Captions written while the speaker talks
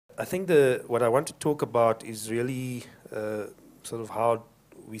I think what I want to talk about is really sort of how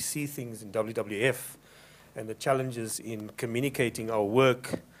we see things in WWF and the challenges in communicating our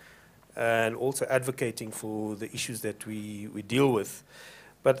work and also advocating for the issues that we deal with.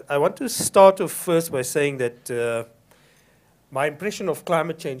 But I want to start off first by saying that my impression of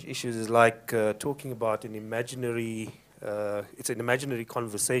climate change issues is like talking about an imaginary, it's an imaginary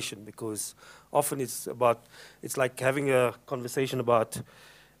conversation, because often it's like having a conversation about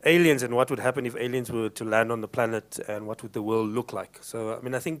aliens and what would happen if aliens were to land on the planet and what would the world look like. So, I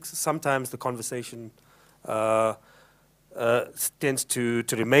mean, I think sometimes the conversation tends to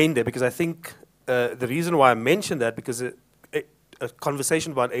remain there, because I think the reason why I mention that, because a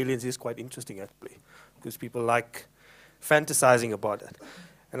conversation about aliens is quite interesting, actually, because people like fantasizing about it.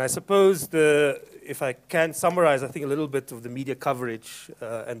 And I suppose if I can summarize, I think a little bit of the media coverage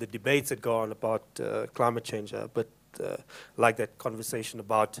and the debates that go on about climate change are a bit like that conversation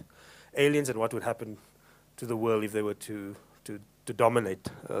about aliens and what would happen to the world if they were to dominate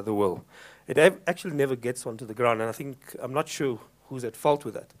the world. It actually never gets onto the ground, and I think, I'm not sure who's at fault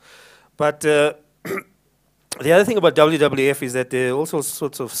with that. But the other thing about WWF is that there are also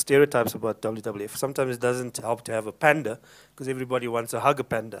sorts of stereotypes about WWF. Sometimes it doesn't help to have a panda, because everybody wants to hug a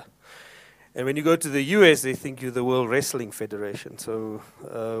panda. And when you go to the US, they think you're the World Wrestling Federation. So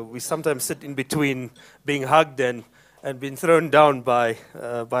we sometimes sit in between being hugged and being thrown down by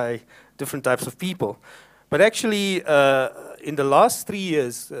different types of people. But actually, in the last 3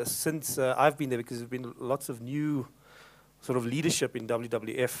 years, since I've been there, because there's been lots of new sort of leadership in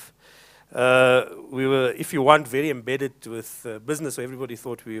WWF, we were, if you want, very embedded with business, so everybody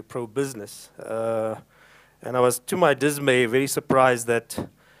thought we were pro-business. And I was, to my dismay, very surprised that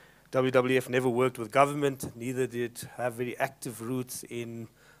WWF never worked with government, neither did have very active roots in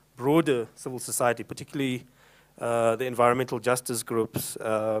broader civil society, particularly the environmental justice groups,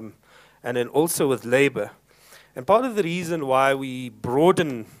 and then also with labor. And part of the reason why we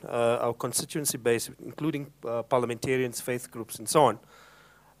broaden our constituency base, including parliamentarians, faith groups, and so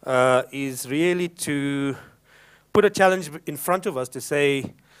on, is really to put a challenge in front of us to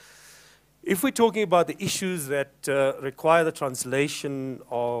say, if we're talking about the issues that require the translation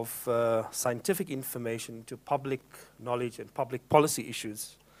of scientific information to public knowledge and public policy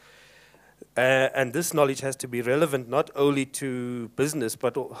issues, and this knowledge has to be relevant not only to business,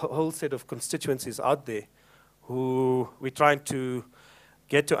 but a whole set of constituencies out there who we're trying to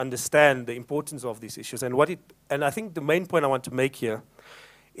get to understand the importance of these issues. And I think the main point I want to make here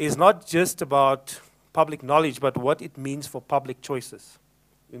is not just about public knowledge, but what it means for public choices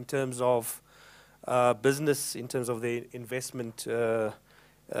in terms of business, in terms of their investment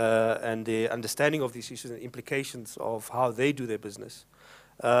and their understanding of these issues and implications of how they do their business,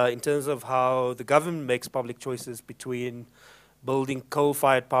 in terms of how the government makes public choices between building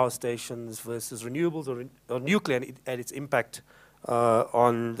coal-fired power stations versus renewables or nuclear, and its impact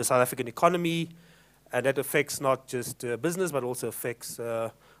on the South African economy. And that affects not just business, but also affects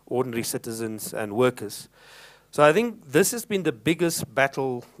ordinary citizens and workers. So I think this has been the biggest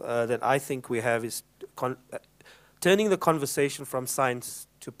battle that I think we have, is turning the conversation from science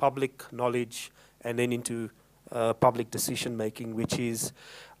to public knowledge and then into public decision making, which is,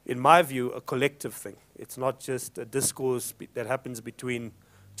 in my view, a collective thing. It's not just a discourse that happens between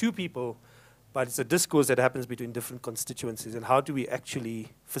two people, but it's a discourse that happens between different constituencies. And how do we actually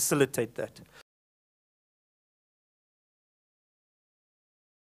facilitate that?